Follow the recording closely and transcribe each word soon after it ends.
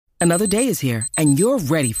Another day is here, and you're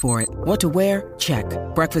ready for it. What to wear? Check.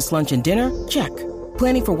 Breakfast, lunch, and dinner? Check.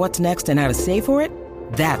 Planning for what's next and how to save for it?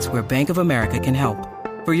 That's where Bank of America can help.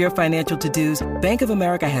 For your financial to-dos, Bank of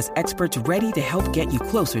America has experts ready to help get you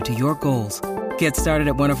closer to your goals. Get started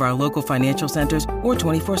at one of our local financial centers or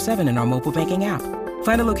 24/7 in our mobile banking app.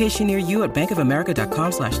 Find a location near you at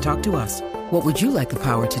bankofamerica.com/talktous. What would you like the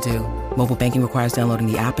power to do? Mobile banking requires downloading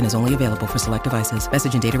the app and is only available for select devices.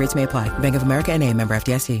 Message and data rates may apply. Bank of America N.A., member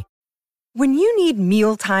FDIC. When you need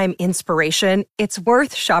mealtime inspiration, it's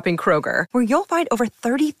worth shopping Kroger, where you'll find over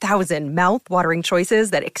 30,000 mouth-watering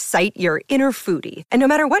choices that excite your inner foodie. And no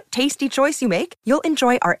matter what tasty choice you make, you'll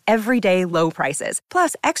enjoy our everyday low prices,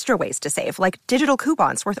 plus extra ways to save, like digital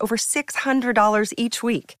coupons worth over $600 each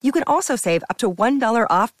week. You can also save up to $1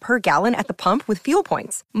 off per gallon at the pump with fuel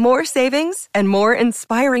points. More savings and more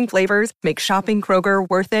inspiring flavors make shopping Kroger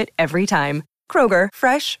worth it every time. Kroger,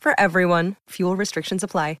 fresh for everyone. Fuel restrictions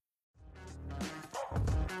apply.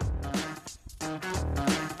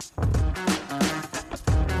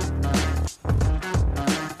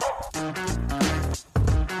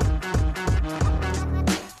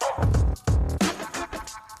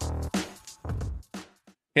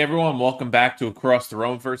 Hey everyone, welcome back to Across the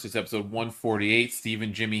Romeverse. It's episode 148. Steve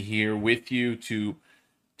and Jimmy here with you to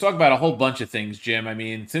talk about a whole bunch of things, Jim. I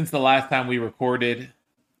mean, since the last time we recorded,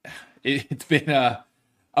 it's been a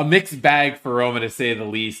mixed bag for Roma, to say the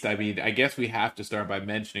least. I mean, I guess we have to start by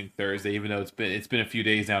mentioning Thursday, even though it's been a few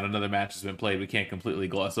days now and another match has been played. We can't completely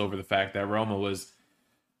gloss over the fact that Roma was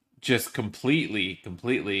just completely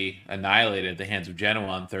annihilated at the hands of Genoa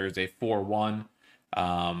on Thursday, 4-1.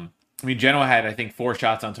 I mean, Genoa had, I think, 4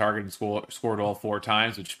 shots on target and scored all 4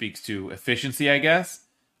 times, which speaks to efficiency, I guess,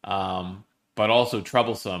 but also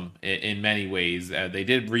troublesome in many ways. They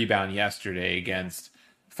did rebound yesterday against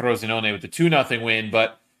Frosinone with the 2-0 win,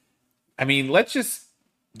 but, I mean, let's just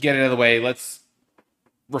get it out of the way. Let's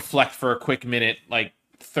reflect for a quick minute. Like,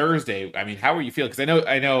 Thursday, I mean, how are you feeling? Because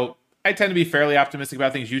I know I tend to be fairly optimistic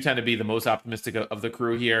about things. You tend to be the most optimistic of the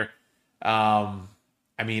crew here.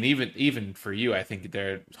 I mean, even for you, I think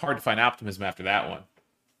it's hard to find optimism after that one.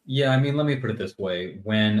 Yeah, I mean, let me put it this way.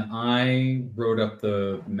 When I wrote up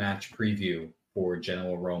the match preview for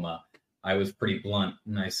Genoa Roma, I was pretty blunt,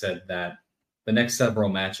 and I said that the next several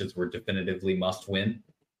matches were definitively must win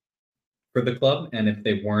for the club, and if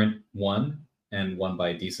they weren't won, and won by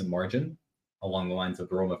a decent margin, along the lines of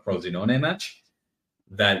the Roma Frosinone match,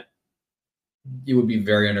 that it would be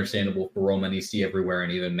very understandable for Romanisti everywhere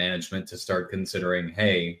and even management to start considering,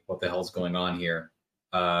 hey, what the hell's going on here?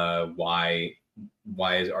 Why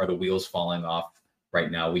are the wheels falling off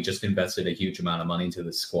right now? We just invested a huge amount of money into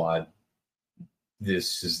the squad.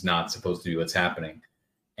 This is not supposed to be what's happening.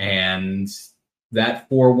 And that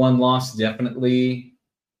 4-1 loss definitely,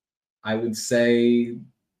 I would say,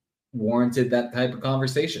 warranted that type of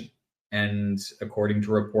conversation. And according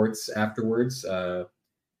to reports afterwards,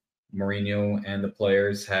 Mourinho and the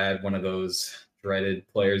players had one of those dreaded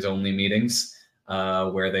players-only meetings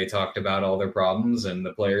where they talked about all their problems, and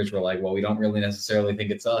the players were like, well, we don't really necessarily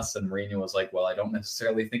think it's us. And Mourinho was like, well, I don't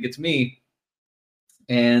necessarily think it's me.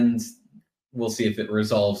 And we'll see if it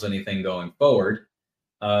resolves anything going forward.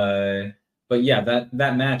 But yeah,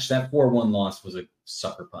 that match, that 4-1 loss was a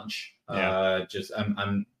sucker punch. Yeah.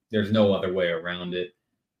 There's no other way around it.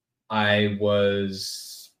 I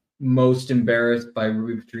was most embarrassed by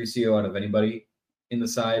Rui Patricio out of anybody in the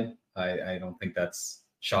side. I don't think that's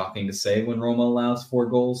shocking to say when Roma allows 4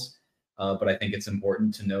 goals. But I think it's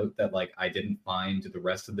important to note that, like, I didn't find the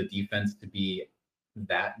rest of the defense to be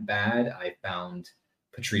that bad. I found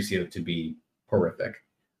Patricio to be horrific.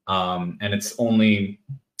 And there's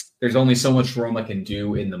only so much Roma can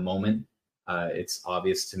do in the moment. It's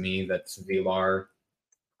obvious to me that Villar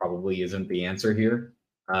probably isn't the answer here.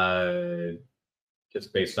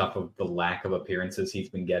 Just based off of the lack of appearances he's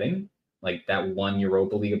been getting. Like, that one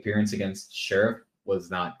Europa League appearance against Sheriff was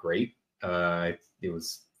not great. It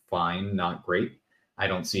was fine, not great. I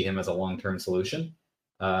don't see him as a long-term solution.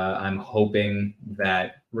 I'm hoping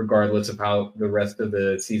that regardless of how the rest of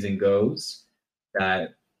the season goes,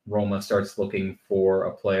 that Roma starts looking for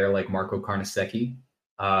a player like Marco Carnesecchi,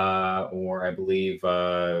 or I believe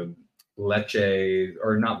Lecce,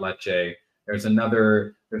 or not Lecce. There's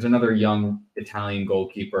another young Italian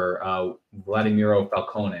goalkeeper, Vladimiro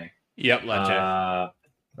Falcone. Yep, Lecce.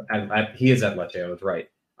 He is at Lecce, I was right.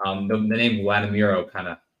 The name Vladimiro kind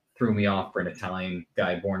of threw me off for an Italian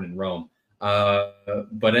guy born in Rome.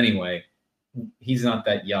 But anyway, he's not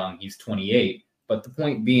that young. He's 28. But the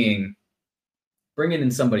point being, bringing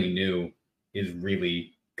in somebody new is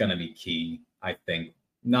really going to be key, I think,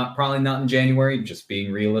 Probably not in January. Just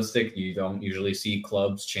being realistic, you don't usually see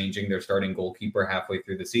clubs changing their starting goalkeeper halfway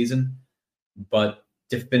through the season. But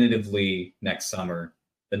definitively next summer,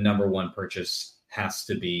 the number one purchase has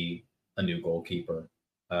to be a new goalkeeper.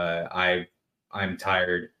 I'm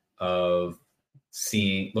tired of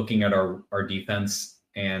looking at our defense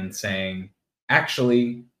and saying,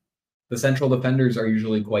 actually, the central defenders are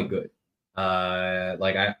usually quite good.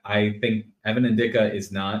 I think Evan Ndicka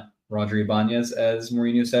is not Rodri Ibanez, as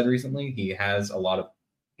Mourinho said recently. He has a lot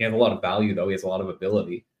of value, though. He has a lot of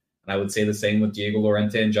ability. And I would say the same with Diego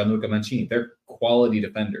Llorente and Gianluca Mancini. They're quality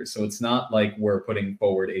defenders. So it's not like we're putting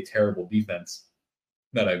forward a terrible defense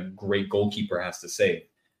that a great goalkeeper has to save.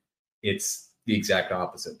 It's the exact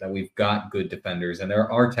opposite, that we've got good defenders. And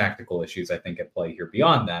there are tactical issues, I think, at play here.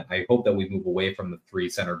 Beyond that, I hope that we move away from the 3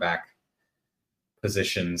 center back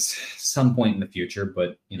positions some point in the future.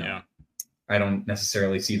 But, I don't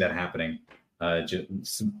necessarily see that happening.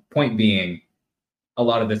 Point being, a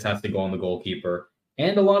lot of this has to go on the goalkeeper.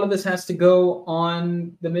 And a lot of this has to go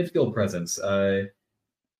on the midfield presence.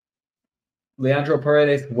 Leandro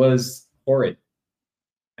Paredes was horrid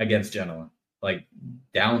against Genoa, like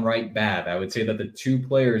downright bad. I would say that the 2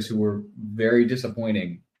 players who were very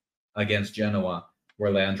disappointing against Genoa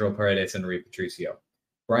were Leandro Paredes and Rui Patricio.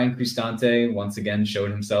 Brian Cristante once again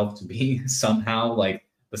showed himself to be somehow like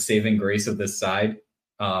the saving grace of this side.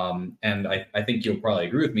 And I think you'll probably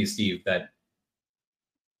agree with me, Steve, that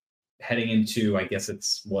heading into, I guess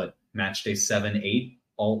it's match day 7, 8,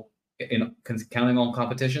 counting all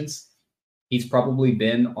competitions, he's probably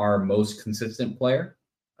been our most consistent player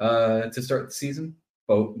to start the season,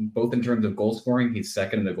 both in terms of goal scoring. He's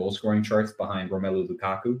second in the goal scoring charts behind Romelu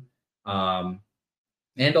Lukaku.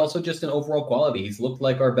 And also just in overall quality. He's looked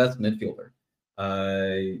like our best midfielder.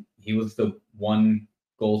 He was the one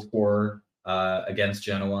goal scorer against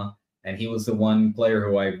Genoa. And he was the one player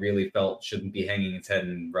who I really felt shouldn't be hanging his head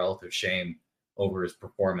in relative shame over his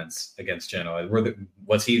performance against Genoa.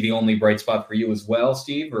 Was he the only bright spot for you as well,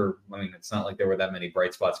 Steve? Or, it's not like there were that many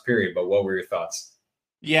bright spots, period. But what were your thoughts?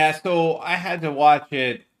 Yeah, so I had to watch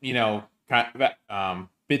it,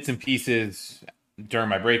 bits and pieces during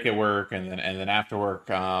my break at work and then after work,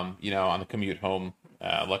 on the commute home.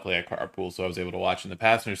 Luckily, I carpool, so I was able to watch in the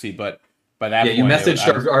passenger seat. But by that point, you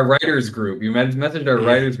messaged our writers group. You messaged our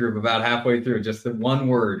writers group about halfway through, just the one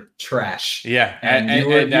word, trash. Yeah, and you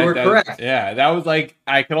were correct. Yeah, that was like,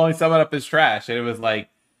 I could only sum it up as trash. And it was like,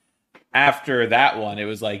 after that one, it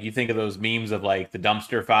was like, you think of those memes of like the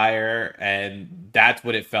dumpster fire, and that's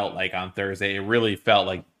what it felt like on Thursday. It really felt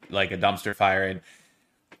like a dumpster fire. And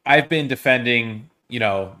I've been defending,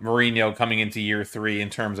 Mourinho coming into year 3 in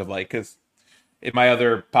terms of because in my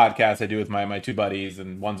other podcast I do with my 2 buddies,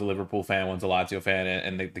 and one's a Liverpool fan, one's a Lazio fan,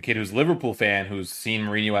 and the kid who's a Liverpool fan who's seen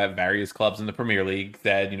Mourinho at various clubs in the Premier League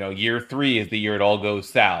said, year 3 is the year it all goes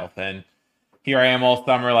south. And here I am all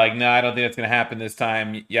summer like, no, I don't think that's going to happen this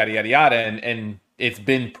time, yada, yada, yada. And it's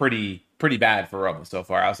been pretty bad for Roma so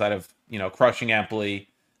far, outside of, crushing Empoli.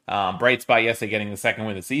 Bright spot, yes, they're getting the second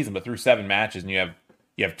win of the season, but through 7 matches and you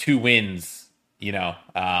have 2 wins,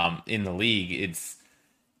 in the league.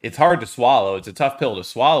 It's hard to swallow. It's a tough pill to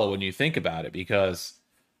swallow when you think about it, because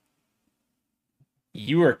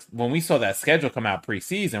when we saw that schedule come out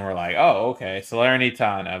preseason, we're like, oh, okay,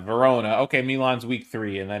 Salernitana, Verona, okay, Milan's week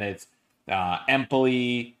 3, and then it's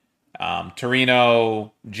Empoli,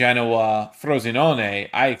 Torino, Genoa, Frosinone.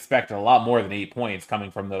 I expected a lot more than 8 points coming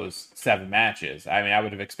from those 7 matches. I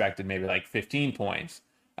would have expected maybe like 15 points,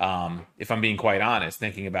 if I'm being quite honest,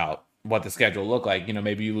 thinking about what the schedule looked like.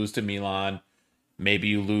 Maybe you lose to Milan, maybe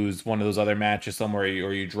you lose one of those other matches somewhere,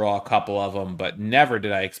 or you draw a couple of them, but never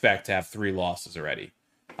did I expect to have 3 losses already,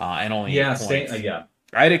 and only 8 points.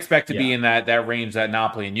 I'd expect to be in that range that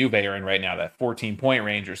Napoli and Juve are in right now, that 14-point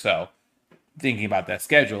range or so, thinking about that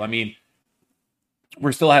schedule.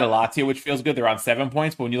 We're still ahead of Lazio, which feels good. They're on 7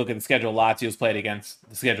 points, but when you look at the schedule Lazio's played against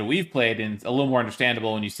the schedule we've played, and it's a little more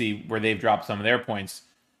understandable when you see where they've dropped some of their points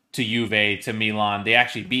to Juve, to Milan. They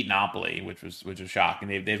actually beat Napoli, which was shocking.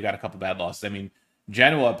 They've got a couple bad losses.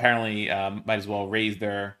 Genoa apparently might as well raise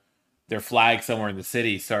their flag somewhere in the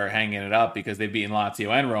city, start hanging it up, because they've beaten Lazio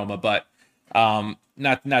and Roma. But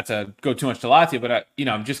not to go too much to Lazio, but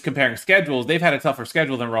I'm just comparing schedules. They've had a tougher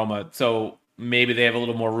schedule than Roma, so maybe they have a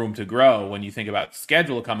little more room to grow when you think about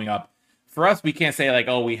schedule coming up. For us, we can't say like,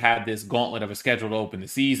 oh, we had this gauntlet of a schedule to open the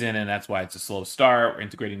season, and that's why it's a slow start. We're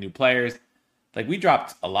integrating new players. Like, we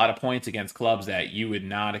dropped a lot of points against clubs that you would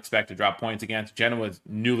not expect to drop points against. Genoa's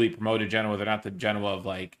newly promoted Genoa. They're not the Genoa of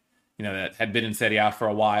that had been in Serie A for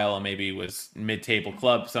a while and maybe was mid-table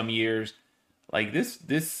club some years. Like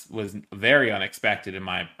this was very unexpected in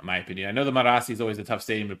my opinion. I know the Marassi is always a tough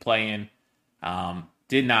stadium to play in.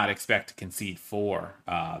 Did not expect to concede 4.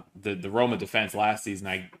 The Roma defense last season,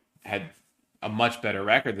 I had a much better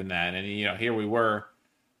record than that, and here we were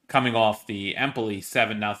coming off the Empoli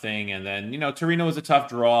 7-0, and then Torino was a tough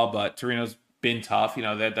draw, but Torino's been tough.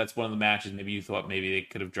 That's one of the matches maybe you thought maybe they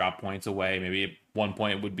could have dropped points away. Maybe at one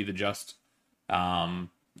point it would be the just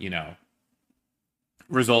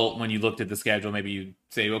result when you looked at the schedule. Maybe you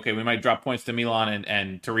say, okay, we might drop points to Milan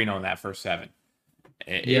and Torino in that first 7.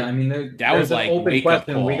 That was like an open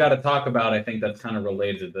question we got to talk about. I think that's kind of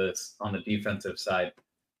related to this on the defensive side.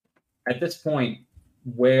 At this point,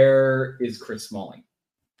 where is Chris Smalling?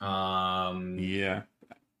 I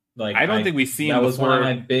don't think we see him. That was one of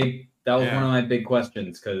my big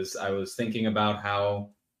questions, because I was thinking about how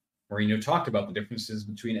Mourinho talked about the differences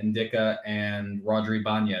between Ndicka and Roger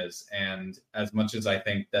Ibanez, and as much as I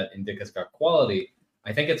think that Ndicka's got quality,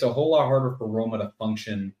 I think it's a whole lot harder for Roma to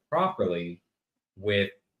function properly with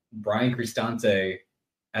Brian Cristante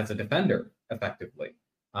as a defender effectively.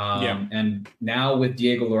 And now with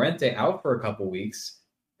Diego Llorente out for a couple weeks,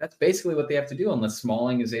 that's basically what they have to do unless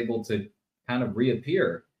Smalling is able to kind of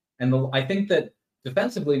reappear. And I think that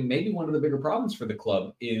defensively, maybe one of the bigger problems for the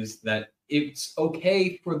club is that it's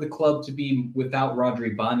okay for the club to be without Roger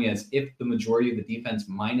Ibanez if the majority of the defense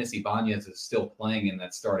minus Ibanez is still playing in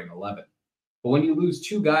that starting 11. But when you lose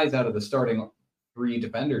 2 guys out of the starting 3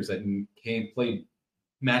 defenders that played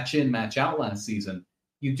match in, match out last season,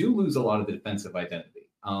 you do lose a lot of the defensive identity.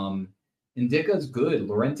 Ndicka's good,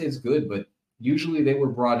 Llorente's good, but usually they were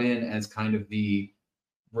brought in as kind of the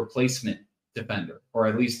replacement defender, or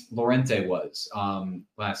at least Llorente was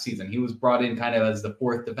last season. He was brought in kind of as the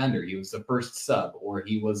 4th defender. He was the first sub, or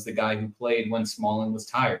he was the guy who played when Smalling was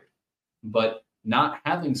tired. But not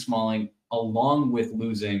having Smalling, along with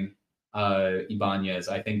losing Ibanez,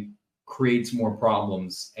 I think creates more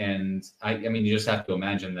problems. And I mean, you just have to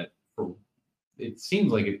imagine that it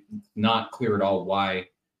seems like it's not clear at all why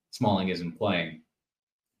Smalling isn't playing.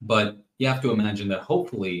 But you have to imagine that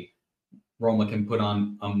hopefully Roma can put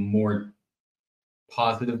on a more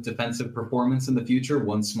positive defensive performance in the future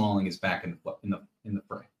once Smalling is back in the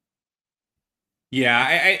fray.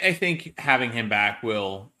 Yeah, I think having him back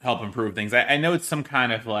will help improve things. I know it's some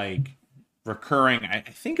kind of like recurring, I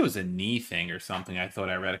think it was a knee thing or something I thought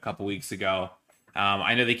I read a couple weeks ago.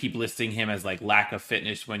 I know they keep listing him as like lack of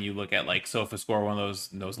fitness when you look at like SofaScore, one of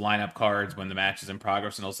those lineup cards when the match is in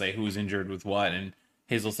progress, and they'll say who's injured with what, and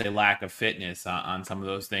his will say lack of fitness on some of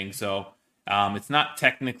those things. So it's not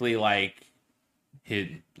technically like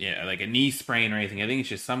like a knee sprain or anything. I think it's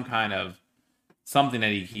just some kind of something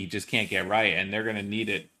that he just can't get right, and they're going to need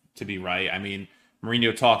it to be right. I mean,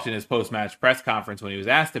 Mourinho talked in his post-match press conference when he was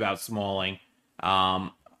asked about Smalling,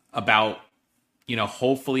 about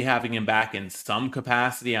hopefully having him back in some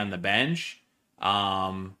capacity on the bench.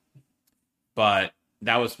 But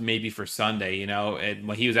that was maybe for Sunday, and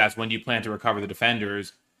when he was asked, when do you plan to recover the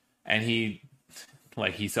defenders? And he,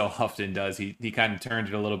 like he so often does, he kind of turned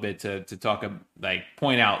it a little bit to talk, like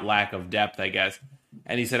point out lack of depth, I guess.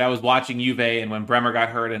 And he said, I was watching Juve, and when Bremer got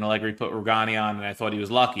hurt and Allegri put Rugani on, and I thought he was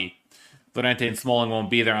lucky. Llorente and Smalling won't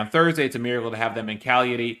be there on Thursday. It's a miracle to have them in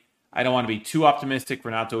Cagliari. I don't want to be too optimistic.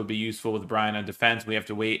 Renato would be useful with Brian on defense. We have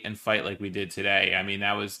to wait and fight like we did today. I mean,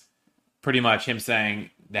 that was pretty much him saying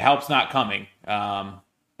the help's not coming on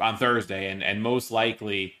Thursday, and most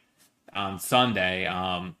likely on Sunday.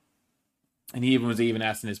 And he was even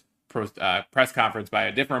asked in his press conference by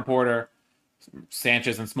a different reporter,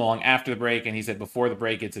 Sanchez and Smalling after the break, and he said before the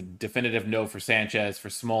break it's a definitive no for Sanchez.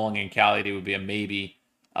 For Smalling and Cagliari would be a maybe.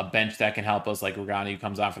 A bench that can help us, like Rugani, who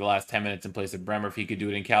comes on for the last 10 minutes in place of Bremer. If he could do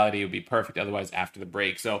it in Cagliari, it would be perfect. Otherwise, after the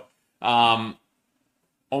break. So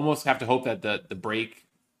almost have to hope that the break,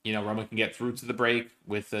 Roma can get through to the break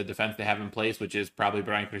with the defense they have in place, which is probably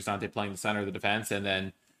Brian Cristante playing the center of the defense, and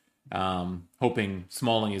then hoping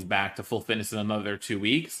Smalling is back to full fitness in another 2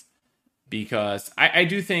 weeks. Because I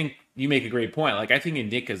do think you make a great point. Like, I think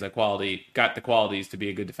Ndicka's got the qualities to be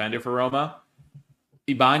a good defender for Roma.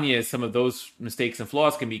 Ibanez, some of those mistakes and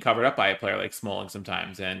flaws can be covered up by a player like Smalling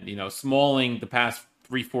sometimes. And, Smalling the past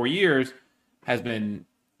 3-4 years has been,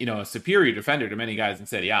 a superior defender to many guys in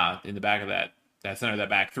Serie A in the back of that center of that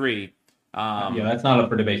back 3. That's not up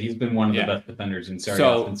for debate. He's been one of the best defenders in Serie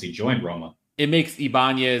A since he joined Roma. It makes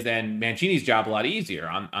Ibanez and Mancini's job a lot easier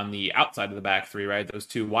on the outside of the back 3, right? Those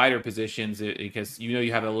 2 wider positions, because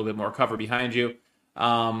you have a little bit more cover behind you.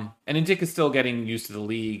 And Ndicka's still getting used to the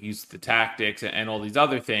league, used to the tactics, and all these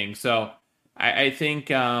other things. So I think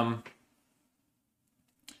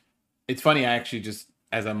it's funny. I actually just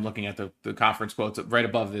as I'm looking at the conference quotes right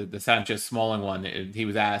above the Sanchez Smalling one, he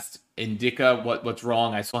was asked, Indica, what's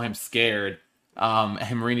wrong? I saw him scared. And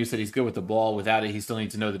Mourinho said he's good with the ball. Without it, he still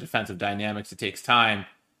needs to know the defensive dynamics. It takes time.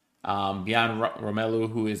 Beyond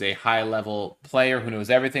Romelu, who is a high-level player who knows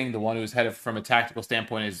everything, the one who's headed from a tactical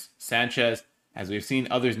standpoint is Sanchez. As we've seen,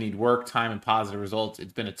 others need work, time, and positive results.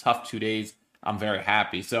 It's been a tough 2 days. I'm very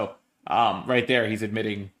happy. So right there, he's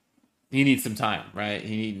admitting he needs some time, right?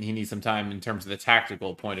 He needs some time in terms of the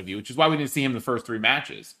tactical point of view, which is why we didn't see him the first 3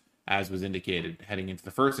 matches, as was indicated, heading into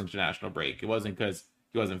the first international break. It wasn't because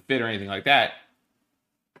he wasn't fit or anything like that.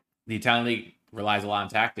 The Italian league relies a lot on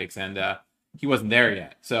tactics, and he wasn't there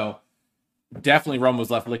yet. So definitely Rome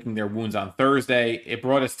was left licking their wounds on Thursday. It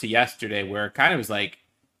brought us to yesterday, where it kind of was like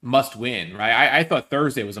must win, right? I thought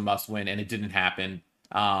Thursday was a must win, and it didn't happen.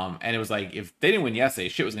 And it was like, if they didn't win yesterday,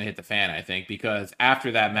 shit was going to hit the fan, I think, because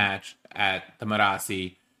after that match at the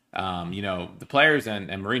Marassi, the players and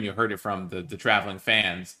Mourinho heard it from the traveling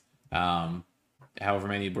fans, however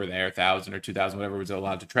many were there, 1,000 or 2,000, whatever was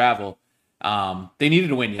allowed to travel. They needed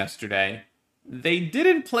to win yesterday. They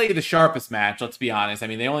didn't play the sharpest match, let's be honest. I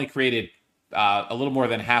mean, they only created a little more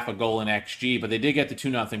than half a goal in XG, but they did get the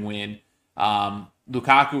 2-0 win.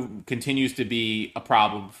 Lukaku continues to be a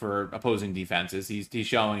problem for opposing defenses. He's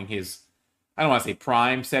showing his, I don't want to say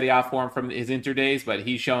prime Serie A form from his Inter days, but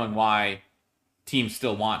he's showing why teams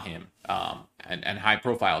still want him, and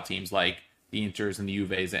high-profile teams like the Inters and the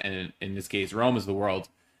Juves, and in this case, Rome is the world.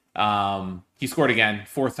 He scored again,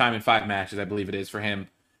 4th time in 5 matches, I believe it is, for him.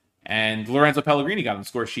 And Lorenzo Pellegrini got on the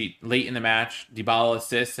score sheet late in the match. Dybala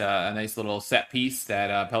assists, a nice little set piece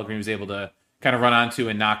that Pellegrini was able to kind of run onto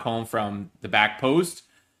and knock home from the back post.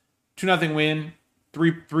 2-0 win,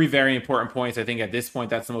 three very important points. I think at this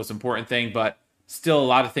point that's the most important thing, but still a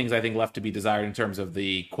lot of things I think left to be desired in terms of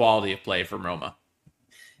the quality of play from Roma.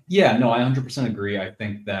 Yeah, no, I 100% agree. I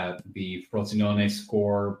think that the Frosinone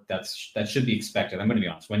score, that should be expected. I'm going to be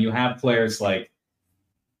honest. When you have players like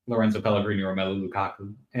Lorenzo Pellegrini, Romelu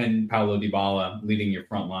Lukaku, and Paulo Dybala leading your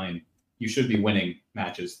front line, you should be winning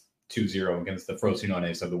matches 2-0 against the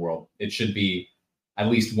Frosinones of the world. It should be at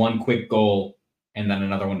least one quick goal and then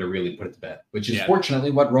another one to really put it to bed, which is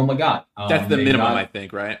fortunately what Roma got. That's the minimum, I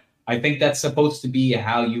think, right? I think that's supposed to be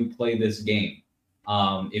how you play this game.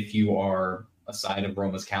 If you are a side of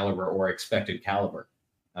Roma's caliber or expected caliber.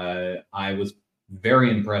 I was very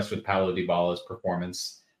impressed with Paulo Dybala's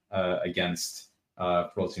performance against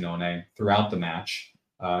Frosinone throughout the match.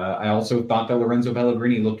 I also thought that Lorenzo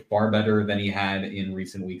Pellegrini looked far better than he had in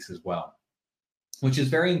recent weeks as well, which is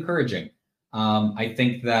very encouraging. I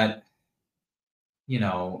think that,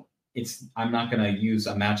 I'm not going to use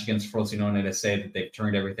a match against Frosinone to say that they've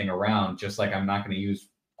turned everything around, just like I'm not going to use,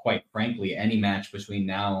 quite frankly, any match between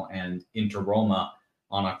now and Inter Roma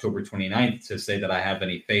on October 29th to say that I have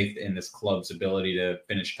any faith in this club's ability to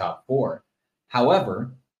finish top 4.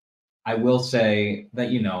 However, I will say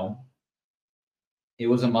that, it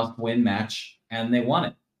was a must-win match, and they won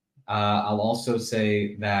it. I'll also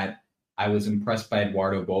say that I was impressed by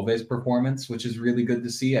Eduardo Bove's performance, which is really good to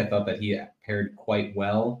see. I thought that he paired quite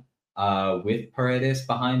well with Paredes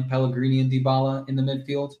behind Pellegrini and Dybala in the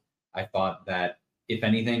midfield. I thought that, if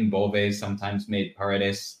anything, Bove sometimes made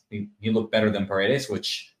Paredes, he looked better than Paredes,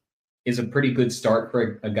 which is a pretty good start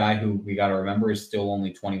for a guy who, we got to remember, is still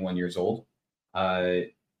only 21 years old. I'm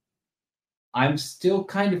still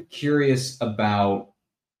kind of curious about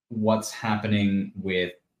what's happening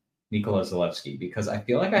with Nikola Zalewski, because I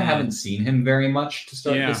feel like I haven't seen him very much to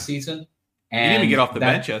start this season. And he didn't even get off the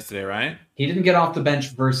bench yesterday, right? He didn't get off the bench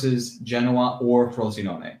versus Genoa or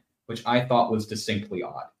Frosinone, which I thought was distinctly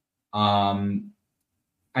odd.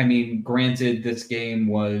 Granted, this game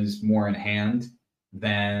was more in hand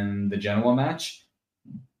than the Genoa match,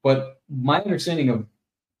 but my understanding of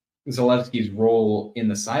Zalewski's role in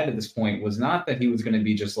the side at this point was not that he was going to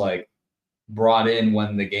be just like brought in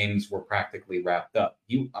when the games were practically wrapped up.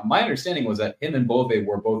 My understanding was that him and Bove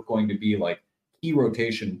were both going to be like key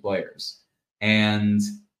rotation players. And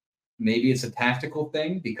maybe it's a tactical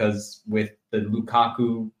thing, because with the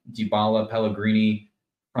Lukaku, Dybala, Pellegrini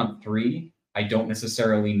front 3, I don't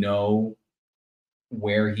necessarily know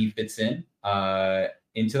where he fits in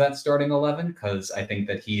into that starting 11, because I think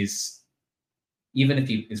that even if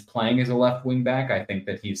he is playing as a left wing back, I think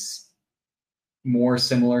that he's more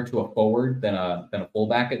similar to a forward than a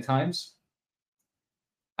fullback at times.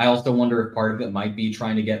 I also wonder if part of it might be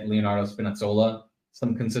trying to get Leonardo Spinazzola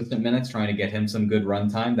some consistent minutes, trying to get him some good run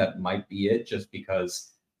time. That might be it, just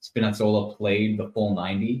because Spinazzola played the full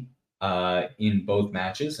 90 in both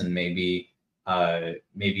matches, and maybe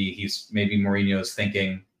Mourinho's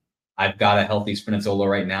thinking, I've got a healthy Spinazzola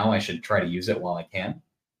right now. I should try to use it while I can.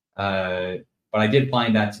 But I did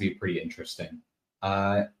find that to be pretty interesting.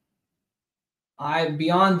 Beyond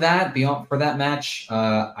for that match,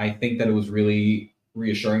 I think that it was really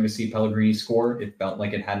reassuring to see Pellegrini score. It felt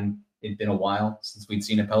like it'd been a while since we'd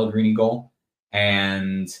seen a Pellegrini goal,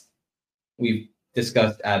 and we've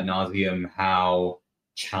discussed ad nauseum how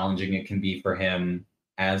challenging it can be for him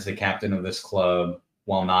as the captain of this club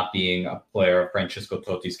while not being a player of Francesco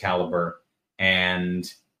Totti's caliber.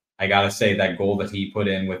 And I gotta say that goal that he put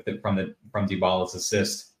in from Dybala's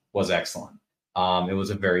assist was excellent. It was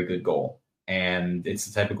a very good goal, and it's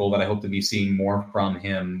the type of goal that I hope to be seeing more from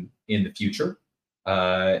him in the future.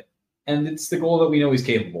 And it's the goal that we know he's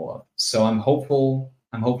capable of. So I'm hopeful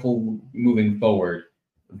moving forward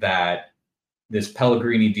that this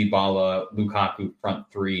Pellegrini, Dybala, Lukaku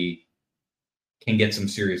front three can get some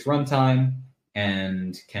serious runtime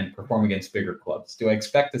and can perform against bigger clubs. Do I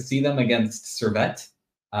expect to see them against Servette?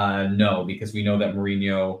 No, because we know that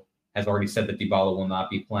Mourinho has already said that Dybala will not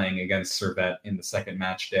be playing against Servette in the second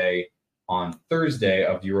match day on Thursday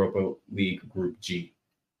of Europa League Group G.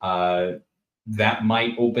 That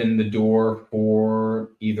might open the door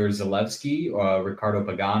for either Zalewski, Ricardo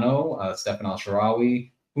Pagano, Stefan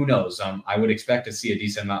Al-Sharawi. Who knows? I would expect to see a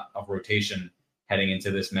decent amount of rotation heading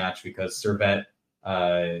into this match because Servette,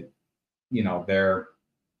 they're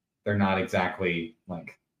not exactly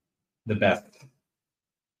like the best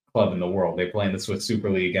club in the world. They play in the Swiss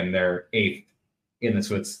Super League and they're 8th in the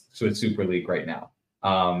Swiss Super League right now.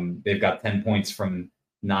 They've got 10 points from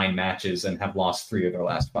 9 matches and have lost 3 of their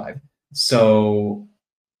last 5. So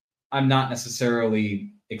I'm not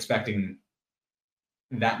necessarily expecting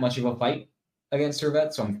that much of a fight against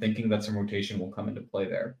Servette. So I'm thinking that some rotation will come into play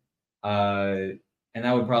there. And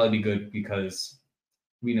that would probably be good because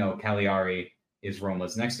we know Cagliari is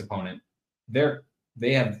Roma's next opponent.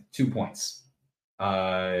 They have 2 points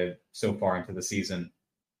so far into the season.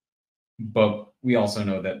 But we also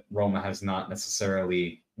know that Roma has not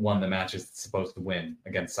necessarily won the matches it's supposed to win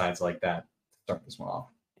against sides like that to start this one off.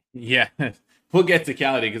 Yeah, we'll get to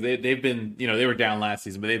Cagliari because they've been, they were down last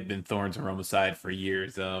season, but they've been thorns in Roma's side for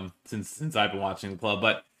years since I've been watching the club.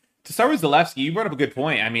 But to start with Zalewski, you brought up a good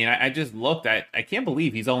point. I mean, I just looked at, I can't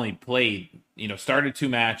believe he's only played, started 2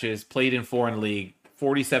 matches, played in 4 in the league,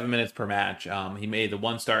 47 minutes per match. He made the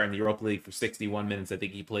 1 start in the Europa League for 61 minutes. I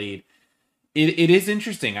think he played. It is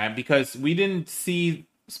interesting because we didn't see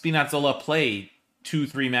Spinazzola play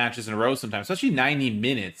 2-3 matches in a row sometimes, especially 90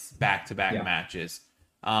 minutes back-to-back matches.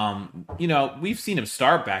 We've seen him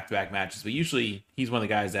start back-to-back matches, but usually he's one of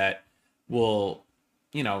the guys that will,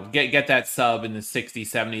 get that sub in the 60th,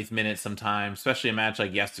 70th minute sometimes, especially a match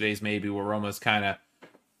like yesterday's maybe where Roma's kind of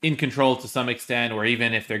in control to some extent, or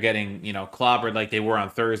even if they're getting, clobbered like they were on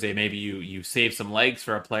Thursday, maybe you save some legs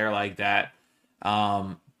for a player like that.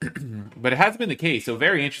 But it hasn't been the case. So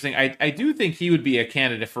very interesting. I do think he would be a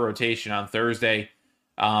candidate for rotation on Thursday.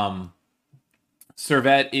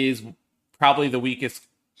 Servette is probably the weakest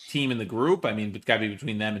team in the group. I mean, it's got to be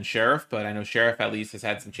between them and Sheriff, but I know Sheriff at least has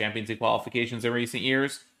had some Champions League qualifications in recent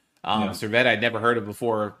years. Servette I'd never heard of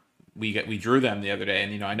before we drew them the other day,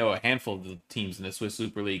 and I know a handful of the teams in the Swiss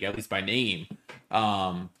Super League, at least by name.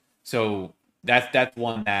 So that's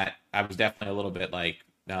one that I was definitely a little bit like,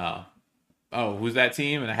 who's that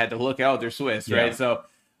team? And I had to look out. They're Swiss, right? So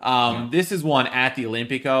this is one at the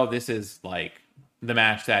Olimpico. This is like the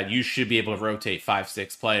match that you should be able to rotate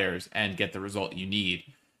 5-6 players and get the result you need.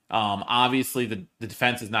 Obviously, the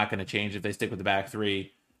defense is not going to change if they stick with the back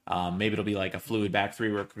 3. Maybe it'll be like a fluid back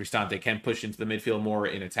 3 where Cristante can push into the midfield more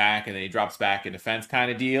in attack and then he drops back in defense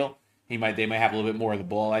kind of deal. They might have a little bit more of the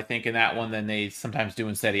ball, I think, in that one than they sometimes do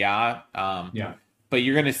in Serie A. But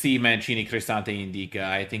you're going to see Mancini, Cristante, Indica.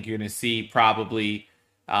 I think you're going to see probably...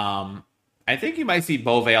 I think you might see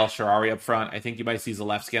Bove, El-Shaarawy up front. I think you might see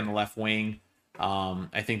Zalewski on the left wing.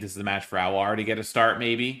 I think this is the match for Aouar to get a start,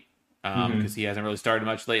 maybe, because he hasn't really started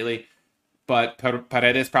much lately. But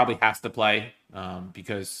Paredes probably has to play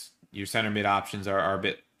because your center mid options are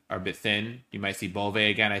a bit thin. You might see Bove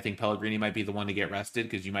again. I think Pellegrini might be the one to get rested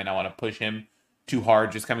because you might not want to push him too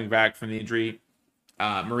hard just coming back from the injury.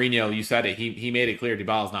 Mourinho, you said it. He made it clear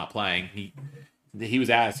Dybala's not playing. He was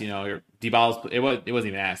asked, Dybala's. It wasn't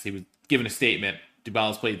even asked. He was given a statement.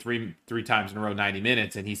 Dybala's played three times in a row, 90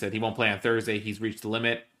 minutes, and he said he won't play on Thursday. He's reached the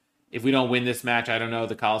limit. If we don't win this match, I don't know,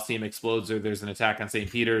 the Coliseum explodes or there's an attack on St.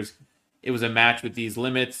 Peter's. It was a match with these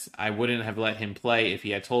limits. I wouldn't have let him play if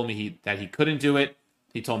he had told me that he couldn't do it.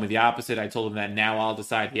 He told me the opposite. I told him that now I'll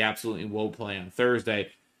decide he absolutely will play on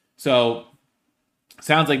Thursday. So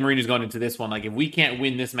sounds like Mourinho's going into this one. Like, if we can't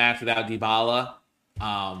win this match without Dybala,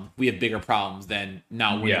 we have bigger problems than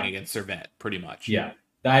not winning Yeah. against Servette, pretty much. Yeah.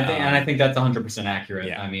 I think that's 100% accurate.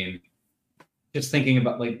 Yeah. I mean, just thinking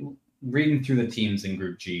about like reading through the teams in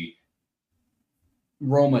Group G,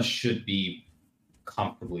 Roma should be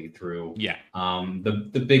comfortably through. Yeah.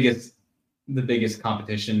 The biggest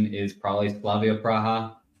competition is probably Slavia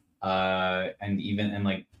Praha, and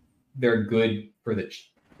like they're good for the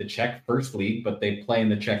Czech First League, but they play in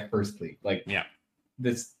the Czech First League. Like, yeah,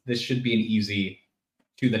 this should be an easy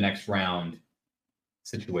to the next round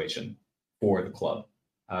situation for the club.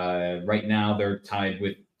 Right now, they're tied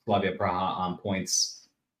with Slavia Praha on points.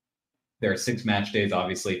 There are 6 match days.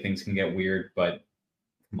 Obviously, things can get weird, but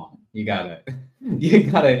come on, you gotta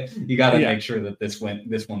make sure that this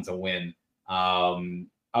one's a win.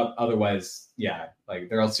 Otherwise, yeah, like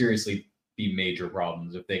there'll seriously be major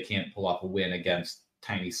problems if they can't pull off a win against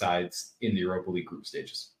tiny sides in the Europa League group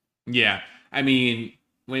stages. Yeah, I mean,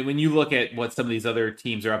 when you look at what some of these other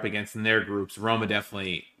teams are up against in their groups, Roma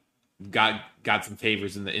definitely got some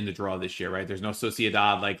favors in the draw this year, right? There's no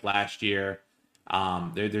Sociedad like last year.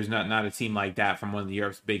 There's not a team like that from one of the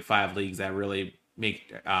Europe's big 5 leagues that really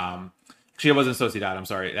make. Actually, it wasn't Sociedad. I'm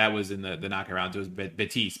sorry, that was in the knockout rounds. It was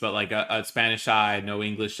Betis, but like a Spanish side, no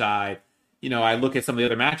English side. I look at some of the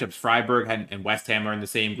other matchups. Freiburg and West Ham are in the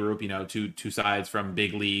same group. Two sides from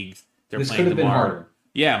big leagues. This playing could have tomorrow. Been harder.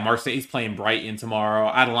 Yeah, Marseille's playing Brighton tomorrow.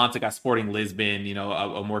 Atalanta got Sporting Lisbon,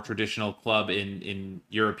 a more traditional club in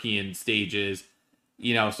European stages.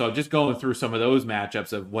 So just going through some of those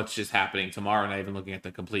matchups of what's just happening tomorrow, not even looking at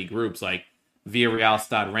the complete groups, like Villarreal,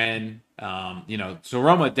 Stade Rennes. So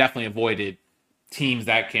Roma definitely avoided teams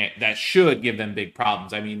that should give them big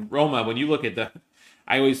problems. I mean, Roma, when you look at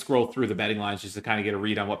I always scroll through the betting lines just to kind of get a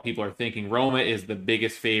read on what people are thinking. Roma is the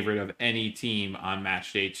biggest favorite of any team on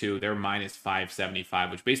match day 2. They're minus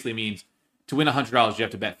 575, which basically means to win $100, you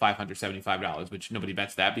have to bet $575, which nobody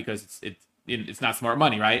bets that because it's not smart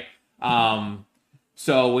money, right?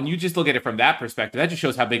 So when you just look at it from that perspective, that just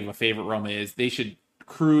shows how big of a favorite Roma is. They should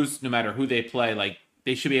cruise no matter who they play. Like,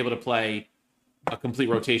 they should be able to play a complete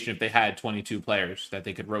rotation if they had 22 players that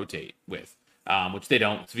they could rotate with. Which they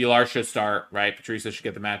don't. Villar should start, right? Patricia should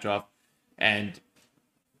get the match off. And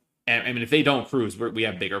I mean, if they don't cruise, we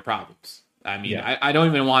have bigger problems. I mean, yeah. I don't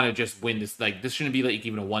even want to just win this. Like, this shouldn't be like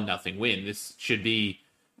even a 1-0 win. This should be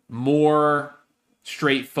more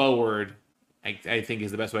straightforward, I think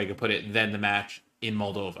is the best way I could put it, than the match in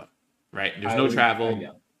Moldova, right? There's no travel.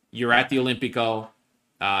 Yeah. You're at the Olimpico.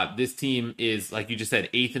 This team is, like you just said,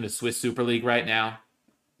 8th in the Swiss Super League right now.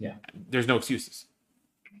 Yeah. There's no excuses.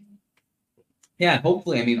 Yeah,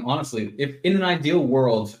 hopefully. I mean, honestly, if in an ideal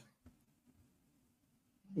world,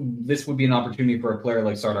 this would be an opportunity for a player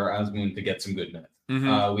like Sardar Azmoun to get some good minutes.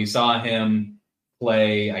 Mm-hmm. We saw him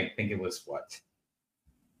play, I think it was,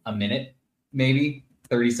 a minute, maybe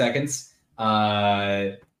 30 seconds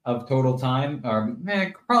of total time, or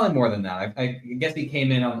probably more than that. I guess he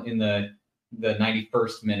came in the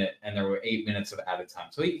 91st minute, and there were 8 minutes of added time.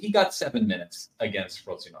 So he got 7 minutes against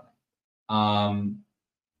Frosinone.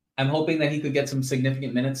 I'm hoping that he could get some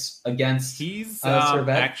significant minutes against Servette.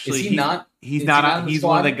 Actually, is he not? He's not. He's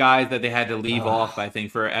one of the guys that they had to leave off, I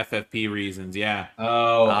think, for FFP reasons. Yeah.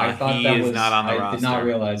 Oh, I thought he that is was not on the roster. I did not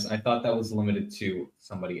realize. I thought that was limited to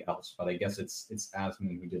somebody else, but I guess it's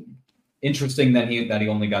Azmoun who didn't. Interesting that he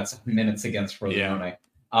only got 7 minutes against Frosinone.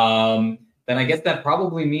 Yeah. Then I guess that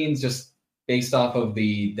probably means, just based off of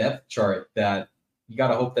the depth chart, that you got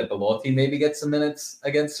to hope that Belotti maybe gets some minutes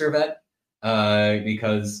against Servette,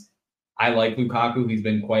 because I like Lukaku. He's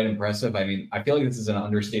been quite impressive. I mean, I feel like this is an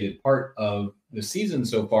understated part of the season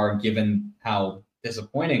so far, given how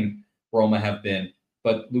disappointing Roma have been.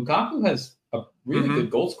 But Lukaku has a really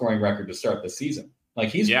good goal scoring record to start the season. Like,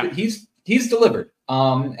 he's delivered.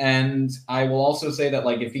 And I will also say that,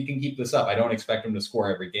 like, if he can keep this up, I don't expect him to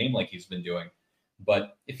score every game like he's been doing.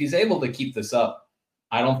 But if he's able to keep this up,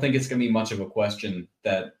 I don't think it's going to be much of a question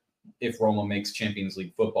that if Roma makes Champions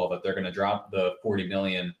League football, that they're going to drop the 40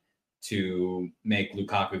 million to make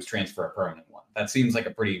Lukaku's transfer a permanent one. That seems like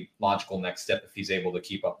a pretty logical next step if he's able to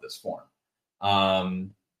keep up this form.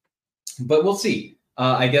 But we'll see.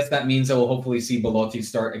 I guess that means I will hopefully see Belotti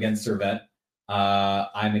start against Servette.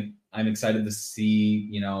 I'm excited to see,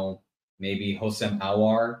 maybe Hossein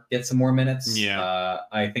Aouar get some more minutes. Yeah.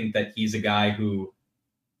 I think that he's a guy who,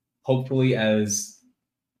 hopefully, as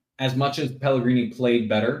much as Pellegrini played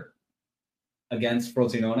better against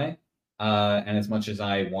Frosinone, and as much as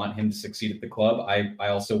I want him to succeed at the club, I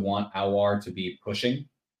also want Aouar to be pushing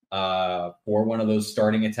for one of those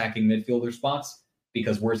starting attacking midfielder spots,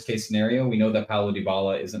 because worst case scenario, we know that Paulo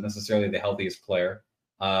Dybala isn't necessarily the healthiest player.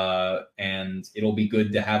 And it'll be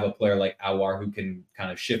good to have a player like Aouar who can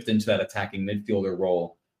kind of shift into that attacking midfielder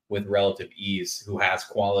role with relative ease, who has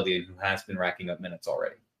quality and who has been racking up minutes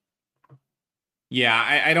already.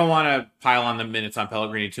 Yeah, I don't want to pile on the minutes on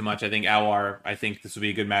Pellegrini too much. I think this would be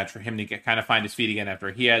a good match for him to kind of find his feet again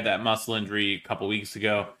after he had that muscle injury a couple weeks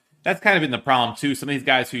ago. That's kind of been the problem too. Some of these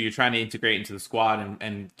guys who you're trying to integrate into the squad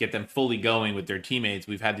and get them fully going with their teammates,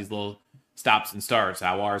 we've had these little stops and starts.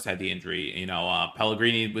 Aouar's had the injury.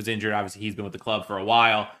 Pellegrini was injured. Obviously, he's been with the club for a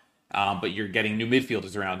while, but you're getting new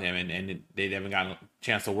midfielders around him, and they haven't gotten a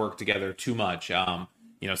chance to work together too much.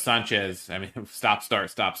 Sanchez, stop,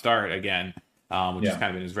 start again. Which is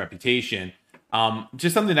kind of in his reputation.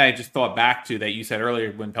 Just something that I just thought back to that you said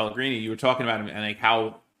earlier when Pellegrini, you were talking about him and like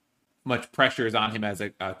how much pressure is on him as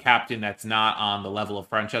a captain that's not on the level of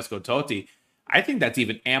Francesco Totti. I think that's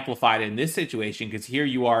even amplified in this situation because here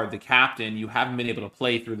you are, the captain, you haven't been able to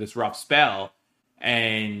play through this rough spell,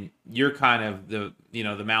 and you're kind of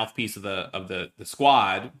the mouthpiece of the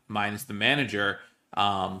squad minus the manager.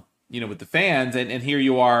 With the fans, and here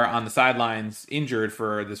you are on the sidelines injured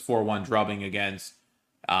for this 4-1 drubbing against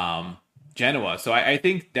Genoa. So I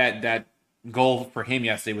think that goal for him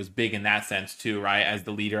yesterday was big in that sense too, right? As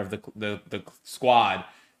the leader of the squad,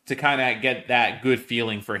 to kind of get that good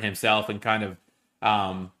feeling for himself and kind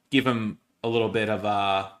of give him a little bit of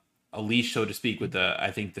a leash, so to speak, with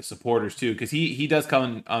the supporters too, because he does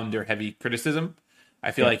come under heavy criticism.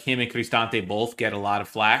 I feel like him and Cristante both get a lot of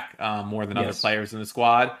flack, more than other players in the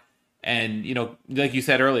squad. And, like you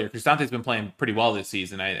said earlier, Cristante's been playing pretty well this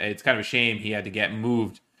season. It's kind of a shame he had to get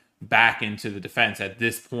moved back into the defense at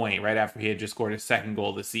this point, right after he had just scored his second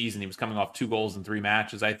goal this season. He was coming off 2 goals in 3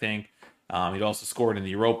 matches, I think. He'd also scored in the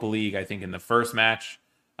Europa League, I think, in the first match.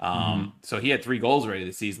 So he had 3 goals already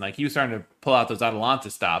this season. Like, he was starting to pull out those Atalanta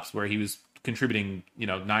stops where he was contributing,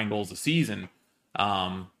 9 goals a season.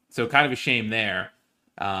 So kind of a shame there.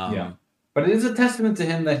 But it is a testament to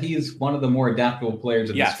him that he's one of the more adaptable players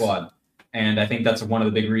in the squad. And I think that's one of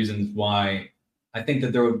the big reasons why I think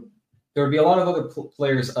that there would be a lot of other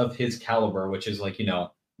players of his caliber, which is like,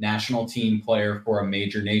 national team player for a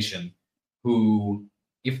major nation, who,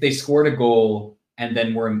 if they scored a goal and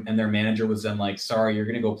then their manager was then like, sorry, you're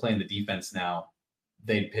going to go play in the defense now,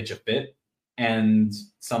 they'd pitch a fit. And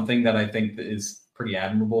something that I think is pretty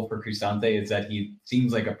admirable for Cristante is that he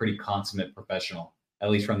seems like a pretty consummate professional, at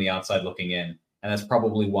least from the outside looking in. And that's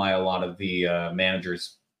probably why a lot of the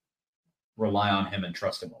managers rely on him and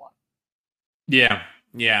trust him a lot. Yeah.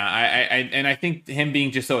 I think him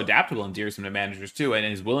being just so adaptable endears him to managers too, and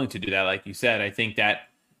is willing to do that, like you said. I think that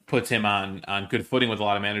puts him on good footing with a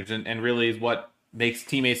lot of managers, and really is what makes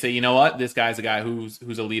teammates say, you know what, this guy's a guy who's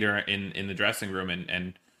a leader in the dressing room,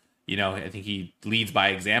 and I think he leads by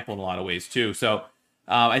example in a lot of ways too. So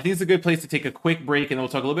I think it's a good place to take a quick break, and then we'll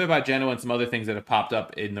talk a little bit about Genoa and some other things that have popped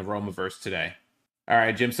up in the Romaverse today. All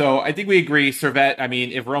right, Jim. So I think we agree, Servette. I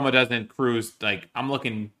mean, if Roma doesn't cruise, like, I'm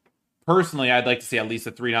looking personally, I'd like to see at least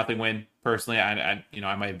a 3-0 win. Personally, I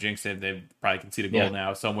might have jinxed it. They probably concede a goal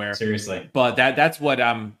now somewhere. Seriously, but that's what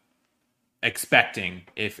I'm expecting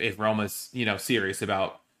if Roma's serious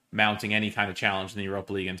about mounting any kind of challenge in the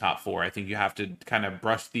Europa League in top 4. I think you have to kind of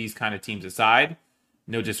brush these kind of teams aside.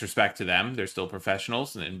 No disrespect to them; they're still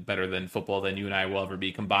professionals and better than football than you and I will ever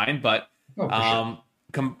be combined. But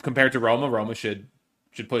compared to Roma should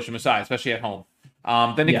push them aside, especially at home.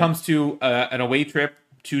 Then it comes to an away trip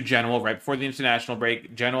to Genoa right before the international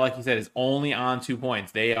break. Genoa, like you said, is only on 2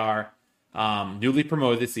 points. They are newly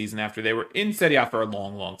promoted this season after they were in Serie A for a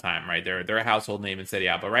long, long time, right? They're a household name in Serie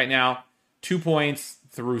A. But right now, 2 points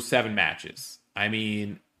through 7 matches. I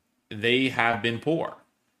mean, they have been poor.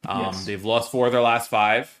 They've lost 4 of their last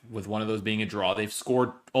 5, with one of those being a draw. They've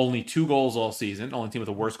scored only 2 goals all season. Only team with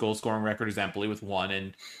the worst goal scoring record is Empoli with 1,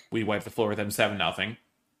 and we wiped the floor with them 7-0.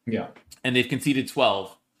 Yeah, and they've conceded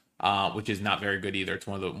 12, which is not very good either. It's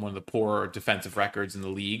one of the poorer defensive records in the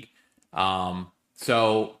league.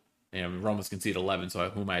 So Roma's conceded 11, so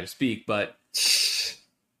who am I to speak? But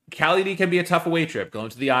Cagliari can be a tough away trip. Going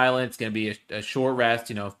to the island, it's going to be a short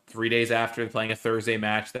rest. 3 days after playing a Thursday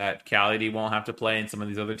match that Cagliari won't have to play, and some of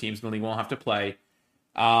these other teams in the league won't have to play.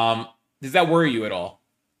 Does that worry you at all?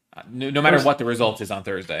 No matter what the result is on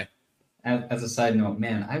Thursday. As a side note,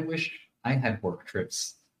 man, I wish I had work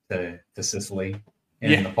trips to Sicily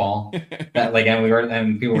in the fall.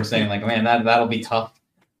 And people were saying like, man, that'll be tough.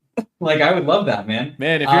 Like, I would love that, man.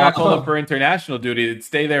 Man, if you're not called up for international duty,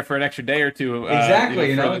 stay there for an extra day or two.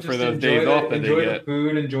 Exactly, for those days off that enjoy they the get.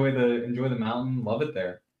 Food, enjoy the mountain, love it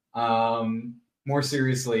there. More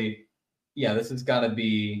seriously, this has got to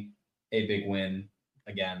be a big win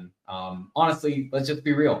again. Honestly, let's just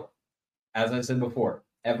be real. As I said before,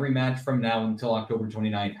 every match from now until October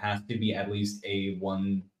 29th has to be at least a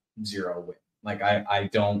 1-0 win. Like, I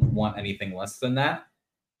don't want anything less than that.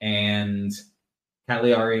 And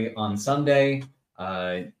Cagliari on Sunday,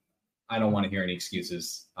 I don't want to hear any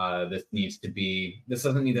excuses. This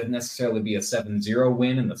doesn't need to necessarily be a 7-0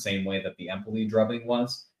 win in the same way that the Empoli drubbing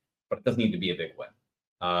was, but it does need to be a big win.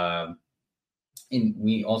 And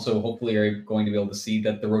we also hopefully are going to be able to see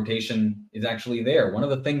that the rotation is actually there. One of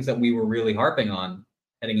the things that we were really harping on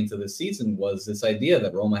heading into this season was this idea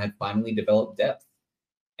that Roma had finally developed depth.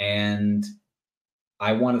 And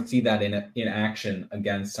I want to see that in action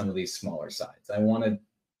against some of these smaller sides. I want to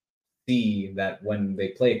see that when they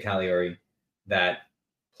play at Cagliari, that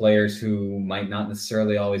players who might not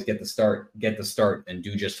necessarily always get the start and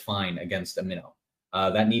do just fine against a minnow.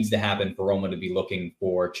 That needs to happen for Roma to be looking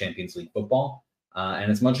for Champions League football.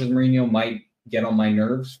 And as much as Mourinho might get on my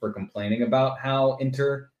nerves for complaining about how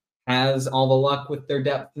Inter has all the luck with their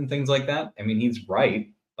depth and things like that, I mean, he's right.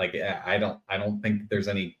 Like, I don't think there's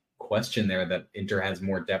any question there that Inter has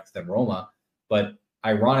more depth than Roma. But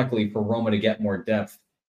ironically, for Roma to get more depth,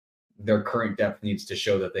 their current depth needs to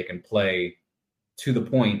show that they can play to the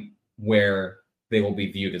point where they will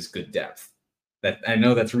be viewed as good depth. That, I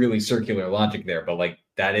know that's really circular logic there, but like,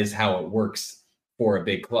 that is how it works for a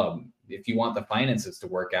big club. If you want the finances to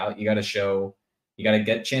work out, you got to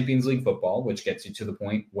get Champions League football, which gets you to the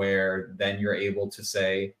point where then you're able to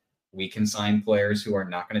say, we can sign players who are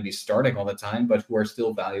not going to be starting all the time, but who are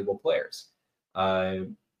still valuable players.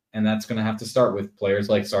 And that's going to have to start with players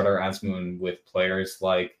like Sardar Azmoun, with players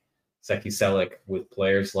like Seki Selic, with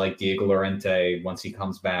players like Diego Llorente once he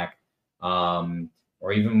comes back,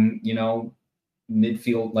 or even,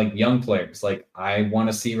 midfield, like young players. Like, I want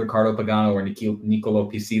to see Ricardo Pagano or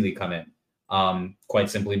Nicolo Pisili come in, quite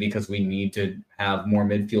simply because we need to have more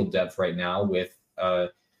midfield depth right now with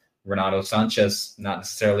Renato Sanchez not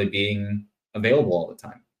necessarily being available all the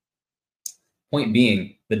time. Point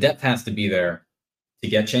being, the depth has to be there to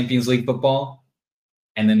get Champions League football.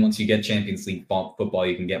 And then once you get Champions League football,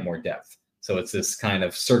 you can get more depth. So it's this kind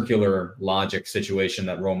of circular logic situation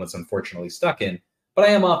that Roma's unfortunately stuck in. But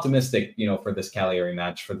I am optimistic, for this Cagliari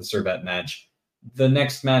match, for the Servette match. The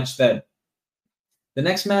next match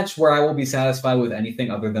where I will be satisfied with anything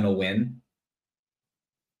other than a win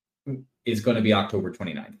is going to be October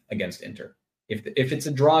 29th against Inter. If it's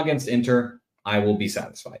a draw against Inter, I will be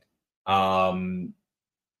satisfied.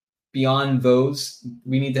 Beyond those,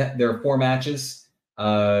 there are 4 matches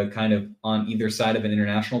kind of on either side of an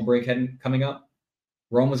international break coming up.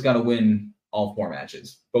 Roma's got to win all 4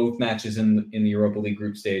 matches, both matches in the Europa League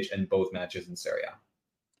group stage and both matches in Serie A.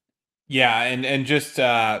 Yeah, and just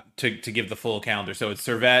to give the full calendar, so it's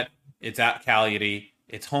Servette, it's at Cagliari,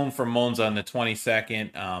 it's home for Monza on the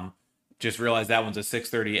 22nd. Just realized that one's a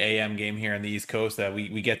 6:30 a.m. game here on the East Coast. That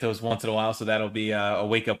we get those once in a while, so that'll be a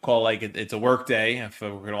wake up call. Like it's a work day if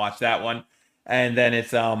we're gonna watch that one, and then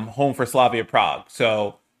it's home for Slavia Prague.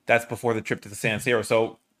 So that's before the trip to the San Siro.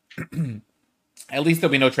 So at least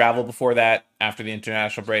there'll be no travel before that after the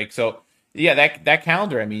international break. So yeah, that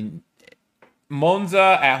calendar. I mean,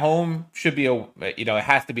 Monza at home should be it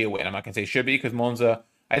has to be a win. I'm not gonna say should be, because Monza,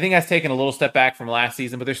 I think, has taken a little step back from last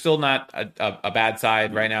season, but they're still not a bad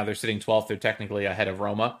side right now. They're sitting 12th. They're technically ahead of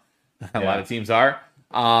Roma. A lot of teams are.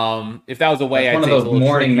 If that was a way, I'd say one of those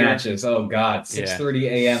morning matches. Oh God, 6:30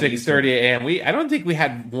 a.m. 6:30 a.m. I don't think we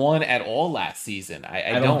had one at all last season.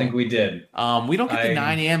 I don't think we did. We don't get the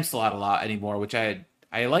 9 a.m. slot a lot anymore, which I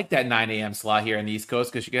like that 9 a.m. slot here on the East Coast,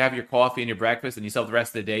 because you can have your coffee and your breakfast, and you still have the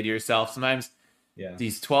rest of the day to yourself. Sometimes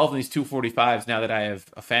these 12 and these 2:45s. Now that I have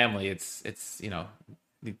a family, it's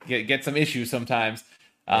get some issues sometimes,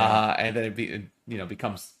 and then it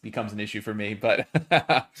becomes an issue for me. But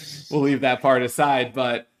we'll leave that part aside.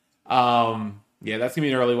 But that's gonna be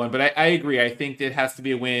an early one. But I agree. I think it has to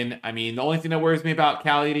be a win. I mean, the only thing that worries me about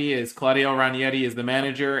Cagliari is Claudio Ranieri is the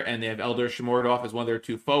manager, and they have Eldor Shomurodov as one of their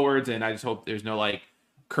 2 forwards. And I just hope there's no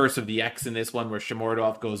curse of the X in this one, where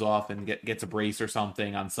Shomurodov goes off and gets a brace or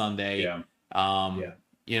something on Sunday. I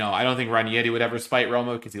don't think Ranieri would ever spite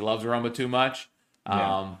Roma, because he loves Roma too much.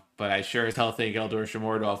 But I sure as hell think Eldor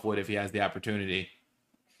Shomurodov would if he has the opportunity.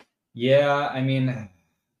 Yeah, I mean,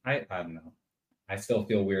 I don't know. I still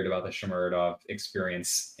feel weird about the Shomurodov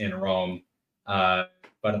experience in Rome. But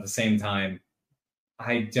at the same time,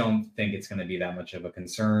 I don't think it's going to be that much of a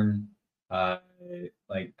concern. I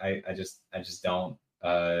just don't.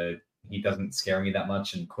 He doesn't scare me that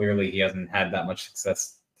much, and clearly he hasn't had that much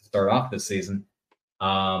success to start off this season.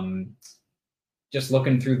 Just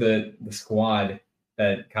looking through the squad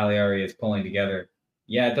that Cagliari is pulling together,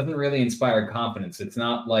 it doesn't really inspire confidence. It's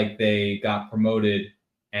not like they got promoted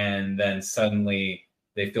and then suddenly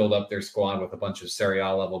they filled up their squad with a bunch of Serie A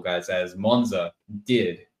level guys, as Monza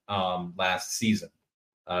did last season.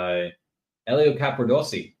 Elio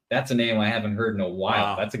Capradossi, that's a name I haven't heard in a while.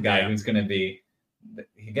 Wow. That's a guy who's going to be,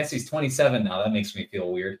 I guess he's 27 now. That makes me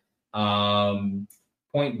feel weird.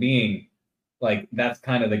 Point being, like, that's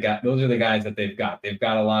kind of the guy. Those are the guys that they've got. They've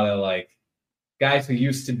got a lot of like guys who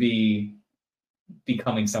used to be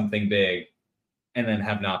becoming something big and then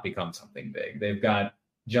have not become something big. They've got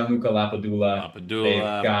Gianluca Lapadula.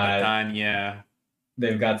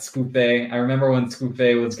 They've got Scuffe. I remember when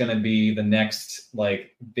Scuffe was going to be the next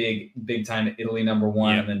like big time Italy number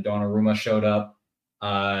one, and then Donnarumma showed up.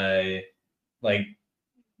 Like,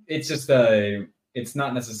 it's just it's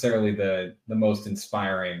not necessarily the most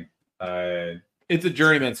inspiring. It's a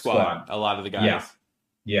journeyman squad. A lot of the guys.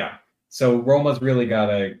 Yeah. So Roma's really got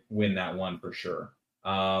to win that one for sure.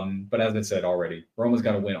 But as I said already, Roma's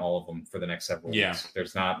got to win all of them for the next several weeks.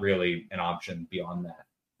 There's not really an option beyond that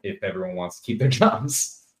if everyone wants to keep their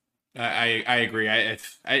jobs. I agree.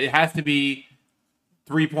 It has to be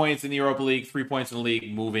 3 points in the Europa League, 3 points in the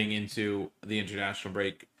league moving into the international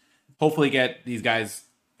break. Hopefully get these guys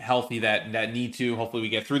healthy that need to. Hopefully we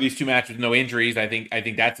get through these 2 matches with no injuries. I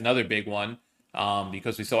think that's another big one.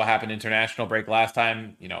 Because we saw what happened international break last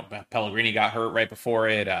time. Pellegrini got hurt right before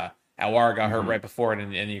it. Aouar got hurt right before it,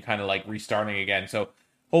 and you're kind of like restarting again. So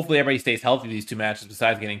hopefully everybody stays healthy these 2 matches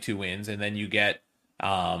besides getting 2 wins, and then you get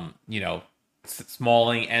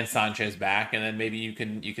Smalling and Sanchez back, and then maybe you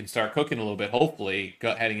can start cooking a little bit, hopefully,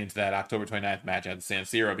 heading into that October 29th match at the San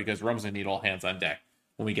Siro, because Rome's going to need all hands on deck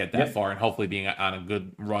when we get that far, and hopefully being on a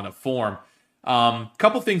good run of form.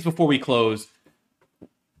 Couple things before we close.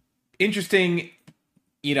 Interesting,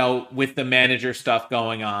 with the manager stuff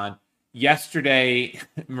going on. Yesterday,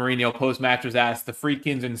 Mourinho post-match was asked, the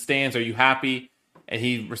Friedkins in the stands, are you happy? And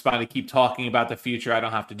he responded, keep talking about the future. I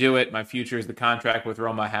don't have to do it. My future is the contract with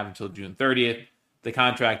Roma. I have until June 30th. The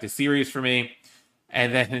contract is serious for me.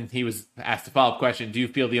 And then he was asked a follow-up question, do you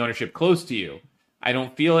feel the ownership close to you? I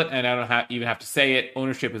don't feel it, and I don't even have to say it.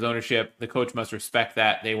 Ownership is ownership. The coach must respect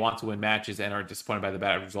that. They want to win matches and are disappointed by the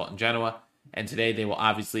bad result in Genoa. And today they will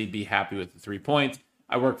obviously be happy with the 3 points.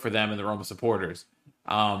 I work for them and the Roma supporters.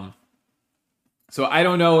 So I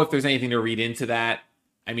don't know if there's anything to read into that.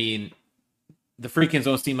 I mean, the Friedkins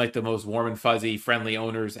don't seem like the most warm and fuzzy, friendly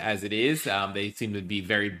owners as it is. They seem to be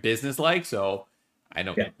very businesslike. So I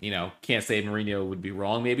don't, can't say Mourinho would be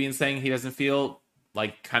wrong maybe in saying he doesn't feel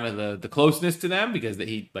like kind of the closeness to them, because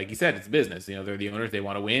he, like you said, it's business. They're the owners. They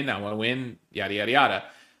want to win. I want to win. Yada, yada, yada.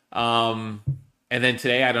 And then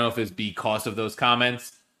today, I don't know if it's because of those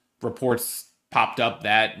comments, reports popped up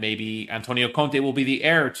that maybe Antonio Conte will be the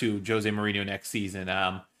heir to Jose Mourinho next season.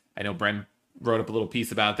 I know Brent wrote up a little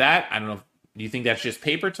piece about that. I don't know. Do you think that's just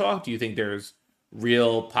paper talk? Do you think there's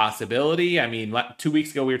real possibility? I mean, 2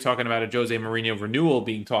 weeks ago, we were talking about a Jose Mourinho renewal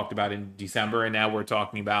being talked about in December, and now we're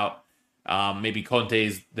talking about maybe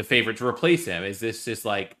Conte's the favorite to replace him. Is this just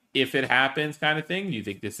like, if it happens kind of thing? Do you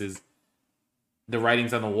think this is the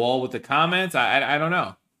writings on the wall with the comments? I don't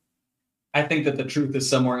know. I think that the truth is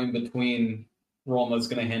somewhere in between. Roma's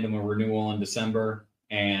going to hand him a renewal in December,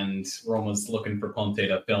 and Roma's looking for Conte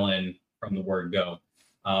to fill in from the word go.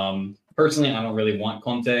 Personally, I don't really want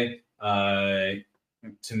Conte. To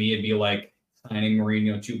me, it'd be like signing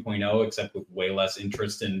Mourinho 2.0, except with way less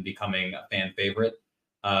interest in becoming a fan favorite.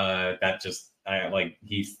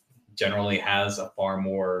 He generally has a far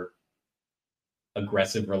more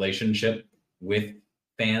aggressive relationship with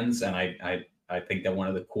fans, and I think that one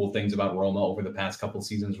of the cool things about Roma over the past couple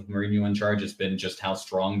seasons with Mourinho in charge has been just how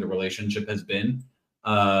strong the relationship has been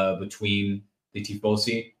between the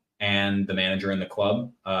Tifosi and the manager and the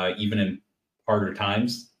club. Even in harder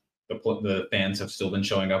times, the fans have still been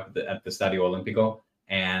showing up at the Stadio Olimpico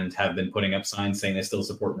and have been putting up signs saying they still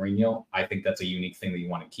support Mourinho. I think that's a unique thing that you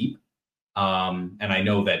want to keep. And I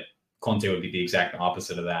know that Conte would be the exact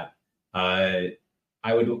opposite of that. I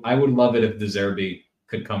would love it if De Zerbi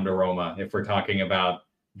could come to Roma. If we're talking about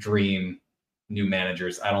dream new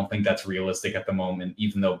managers, I don't think that's realistic at the moment,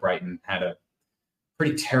 even though Brighton had a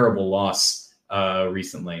pretty terrible loss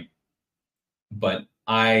recently. But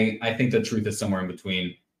I think the truth is somewhere in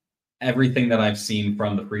between. Everything that I've seen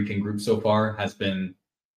from the Friedkin group so far has been,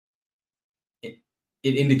 it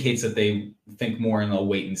indicates that they think more in a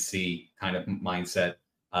wait and see kind of mindset.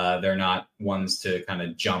 They're not ones to kind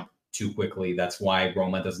of jump too quickly. That's why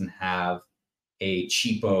Roma doesn't have a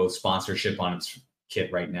cheapo sponsorship on its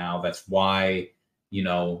kit right now. That's why,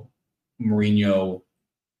 Mourinho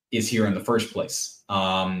is here in the first place.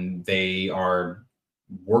 They are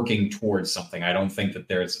working towards something. I don't think that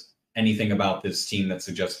there's anything about this team that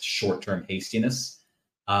suggests short-term hastiness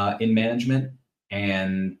in management.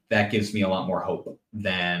 And that gives me a lot more hope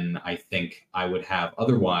than I think I would have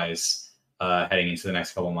otherwise heading into the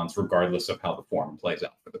next couple of months, regardless of how the form plays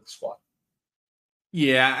out for the squad.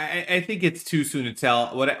 Yeah, I think it's too soon to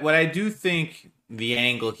tell. What I do think the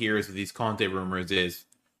angle here is with these Conte rumors is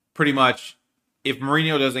pretty much if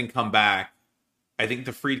Mourinho doesn't come back, I think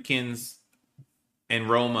the Friedkins and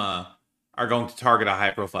Roma are going to target a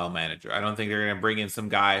high profile manager. I don't think they're going to bring in some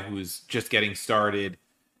guy who's just getting started.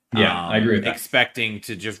 Yeah, I agree with that. Expecting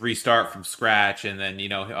to just restart from scratch and then,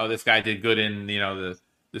 oh, this guy did good in,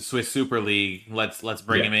 the Swiss Super League. Let's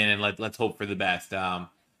bring him in and let's hope for the best.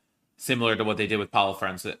 Similar to what they did with Paulo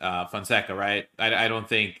Fonseca, right? I don't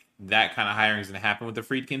think that kind of hiring is going to happen with the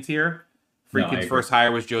Friedkins here. Friedkins' first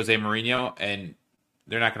hire was Jose Mourinho, and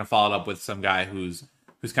they're not going to follow it up with some guy who's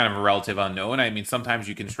kind of a relative unknown. I mean, sometimes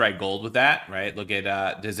you can strike gold with that, right? Look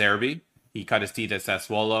at De Zerbi. He cut his teeth at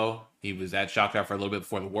Sassuolo. He was at Shakhtar for a little bit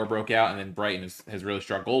before the war broke out, and then Brighton has really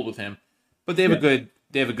struck gold with him. But they have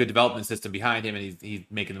a good development system behind him, and he's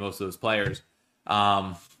making the most of those players.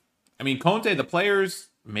 I mean, Conte, the players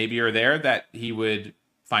maybe are there that he would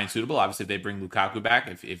find suitable. Obviously, if they bring Lukaku back,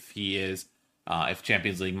 if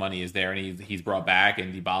Champions League money is there and he's brought back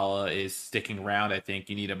and Dybala is sticking around, I think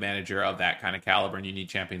you need a manager of that kind of caliber, and you need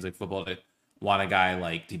Champions League football to want a guy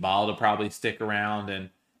like Dybala to probably stick around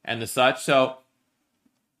and the such. So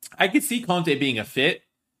I could see Conte being a fit.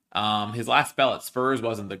 His last spell at Spurs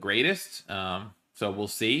wasn't the greatest, so we'll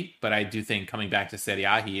see. But I do think coming back to Serie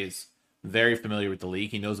A, he is very familiar with the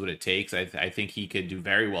league. He knows what it takes. I think he could do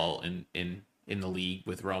very well in the league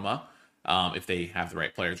with Roma if they have the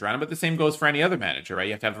right players around him. But the same goes for any other manager, right?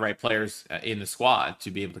 You have to have the right players in the squad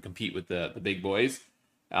to be able to compete with the big boys.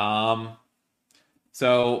 So,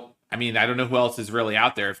 I mean, I don't know who else is really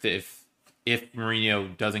out there. If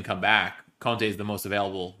Mourinho doesn't come back, Conte is the most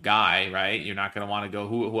available guy, right? You're not going to want to go,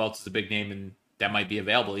 who else is a big name and that might be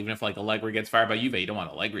available? Even if like Allegri gets fired by Juve, you don't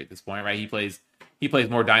want Allegri at this point, right? He plays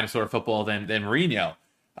more dinosaur football than Mourinho.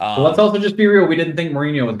 Well, let's also just be real. We didn't think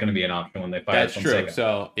Mourinho was going to be an option when they fired Fonseca. That's true.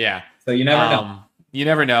 So, yeah. So you never know. You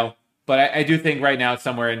never know. But I do think right now it's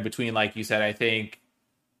somewhere in between, like you said. I think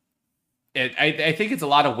it's a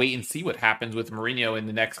lot of wait and see what happens with Mourinho in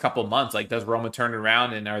the next couple of months. Like, does Roma turn it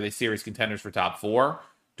around and are they serious contenders for top four?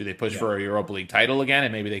 Do they push for a Europa League title again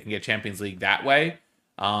and maybe they can get Champions League that way?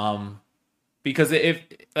 Because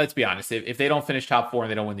let's be honest, if they don't finish top four and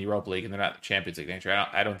they don't win the Europa League and they're not the Champions League next year,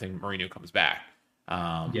 I don't think Mourinho comes back.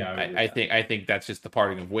 I think that's just the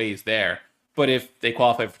parting of ways there. But if they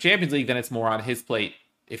qualify for Champions League, then it's more on his plate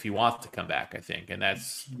if he wants to come back, I think. And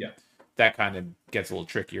that kind of gets a little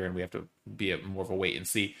trickier and we have to be more of a wait and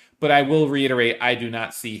see. But I will reiterate, I do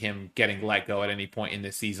not see him getting let go at any point in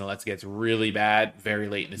this season unless it gets really bad very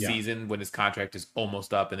late in the season when his contract is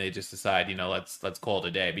almost up and they just decide, let's call it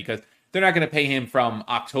a day, because they're not going to pay him from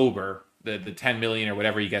October, the 10 million or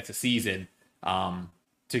whatever he gets a season,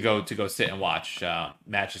 to go sit and watch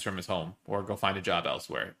matches from his home or go find a job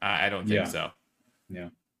elsewhere. I don't think so. Yeah,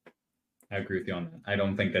 I agree with you on that. I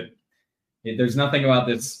don't think that there's nothing about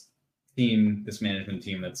this management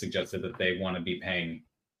team that suggested that they want to be paying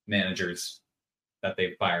managers that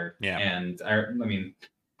they've fired. Yeah. And I mean,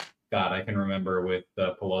 God, I can remember with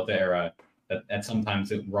the Pelota era that at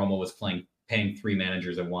sometimes Roma was paying three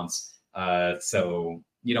managers at once. So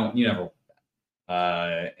you never,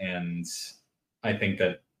 and I think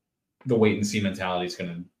that the wait and see mentality is going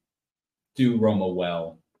to do Roma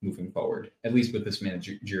well moving forward, at least with this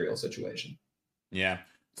managerial situation. Yeah.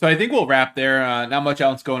 So I think we'll wrap there. Not much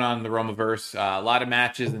else going on in the Romaverse. A lot of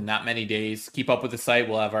matches and not many days. Keep up with the site.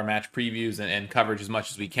 We'll have our match previews and coverage as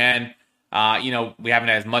much as we can. We haven't had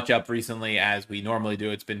as much up recently as we normally do.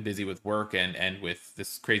 It's been busy with work and with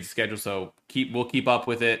this crazy schedule. So we'll keep up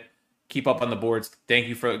with it. Keep up on the boards. Thank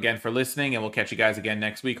you again for listening, and we'll catch you guys again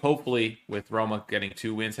next week, hopefully with Roma getting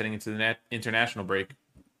 2 wins heading into the international break.